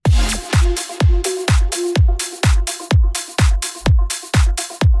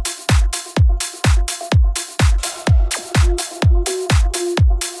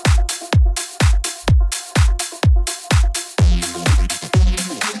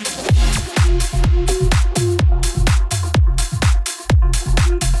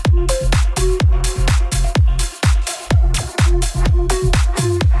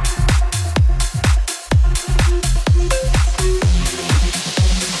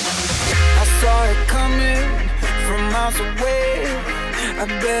miles away. I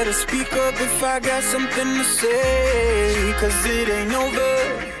better speak up if I got something to say, 'cause it ain't over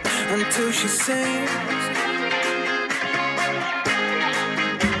until she sings.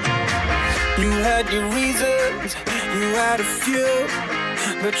 You had your reasons, you had a few,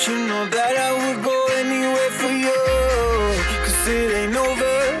 but you know that I would go anywhere for you, 'cause it ain't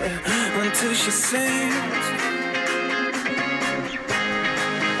over until she sings.